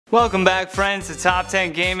Welcome back, friends, to Top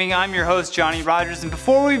 10 Gaming. I'm your host, Johnny Rogers, and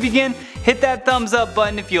before we begin, hit that thumbs up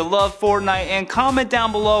button if you love Fortnite and comment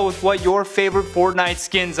down below with what your favorite Fortnite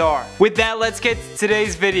skins are. With that, let's get to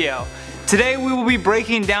today's video. Today we will be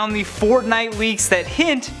breaking down the Fortnite leaks that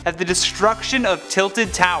hint at the destruction of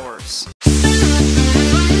tilted towers.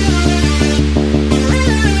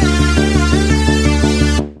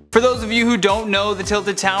 For those of you who don't know the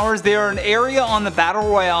Tilted Towers, they are an area on the Battle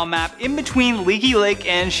Royale map in between Leaky Lake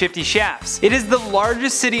and Shifty shafts. It is the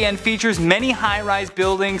largest city and features many high-rise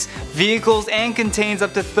buildings, vehicles, and contains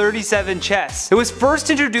up to 37 chests. It was first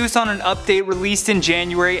introduced on an update released in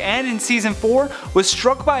January and in Season 4 was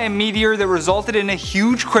struck by a meteor that resulted in a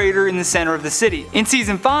huge crater in the center of the city. In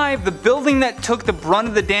Season 5, the building that took the brunt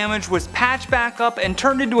of the damage was patched back up and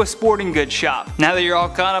turned into a sporting goods shop. Now that you're all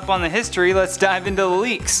caught up on the history, let's dive into the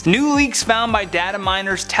leaks. New leaks found by data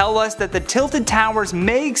miners tell us that the Tilted Towers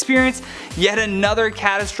may experience yet another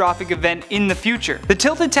catastrophic event in the future. The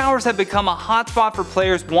Tilted Towers have become a hotspot for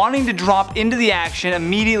players wanting to drop into the action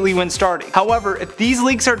immediately when starting. However, if these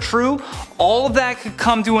leaks are true, all of that could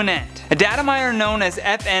come to an end. A data miner known as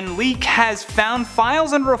FN Leak has found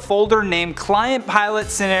files under a folder named Client Pilot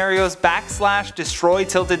Scenarios / Destroy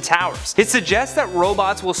Tilted Towers. It suggests that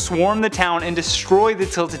robots will swarm the town and destroy the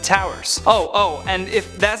Tilted Towers. And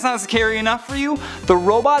if that's not scary enough for you, the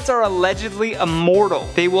robots are allegedly immortal.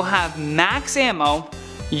 They will have max ammo,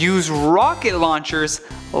 use rocket launchers,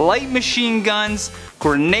 light machine guns,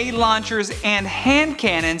 grenade launchers, and hand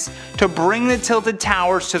cannons to bring the Tilted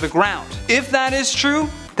Towers to the ground. If that is true,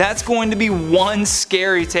 that's going to be one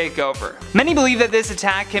scary takeover. Many believe that this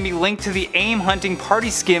attack can be linked to the aim hunting party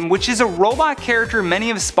skin, which is a robot character many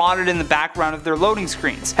have spotted in the background of their loading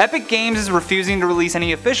screens. Epic Games is refusing to release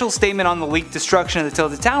any official statement on the leaked destruction of the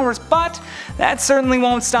Tilted Towers, but that certainly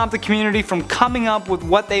won't stop the community from coming up with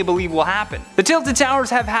what they believe will happen. The Tilted Towers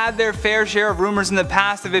have had their fair share of rumors in the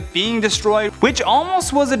past of it being destroyed, which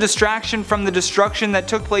almost was a distraction from the destruction that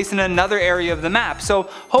took place in another area of the map, so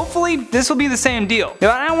hopefully this will be the same deal.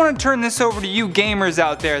 Now, I want to turn this over to you gamers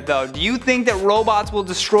out there though. Do you think that robots will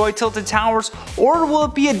destroy Tilted Towers, or will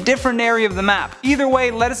it be a different area of the map? Either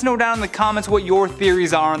way, let us know down in the comments what your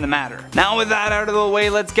theories are on the matter. Now with that out of the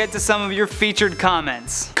way, let's get to some of your featured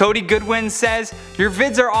comments. Cody Goodwin says, "Your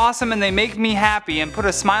vids are awesome and they make me happy and put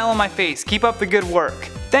a smile on my face. Keep up the good work."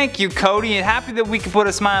 Thank you, Cody, and happy that we can put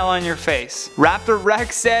a smile on your face. Raptor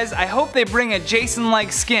Rex says, "I hope they bring a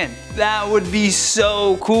Jason-like skin. That would be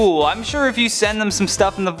so cool. I'm sure if you send them some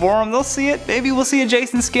stuff in the forum, they'll see it. Maybe we'll see a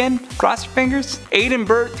Jason skin. Cross your fingers." Aiden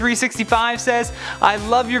Burt 365 says, "I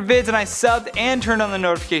love your vids and I subbed and turned on the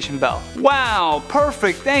notification bell." Wow,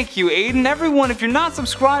 perfect. Thank you, Aiden. Everyone, if you're not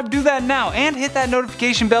subscribed, do that now and hit that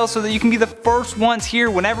notification bell so that you can be the first ones here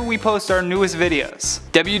whenever we post our newest videos.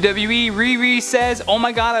 WWE Riri says, "Oh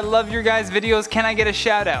my god, I love your guys' videos. Can I get a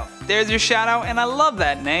shout out?" There's your shout out, and I love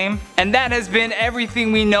that name. And that has been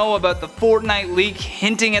everything we know about the Fortnite leak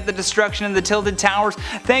hinting at the destruction of the Tilted Towers.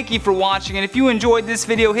 Thank you for watching, and if you enjoyed this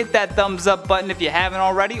video, hit that thumbs up button if you haven't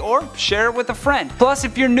already, or share it with a friend. Plus,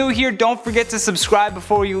 if you're new here, don't forget to subscribe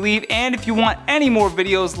before you leave, and if you want any more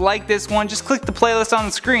videos like this one, just click the playlist on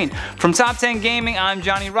the screen. From Top 10 Gaming, I'm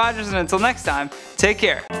Johnny Rogers, and until next time, take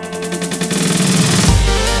care.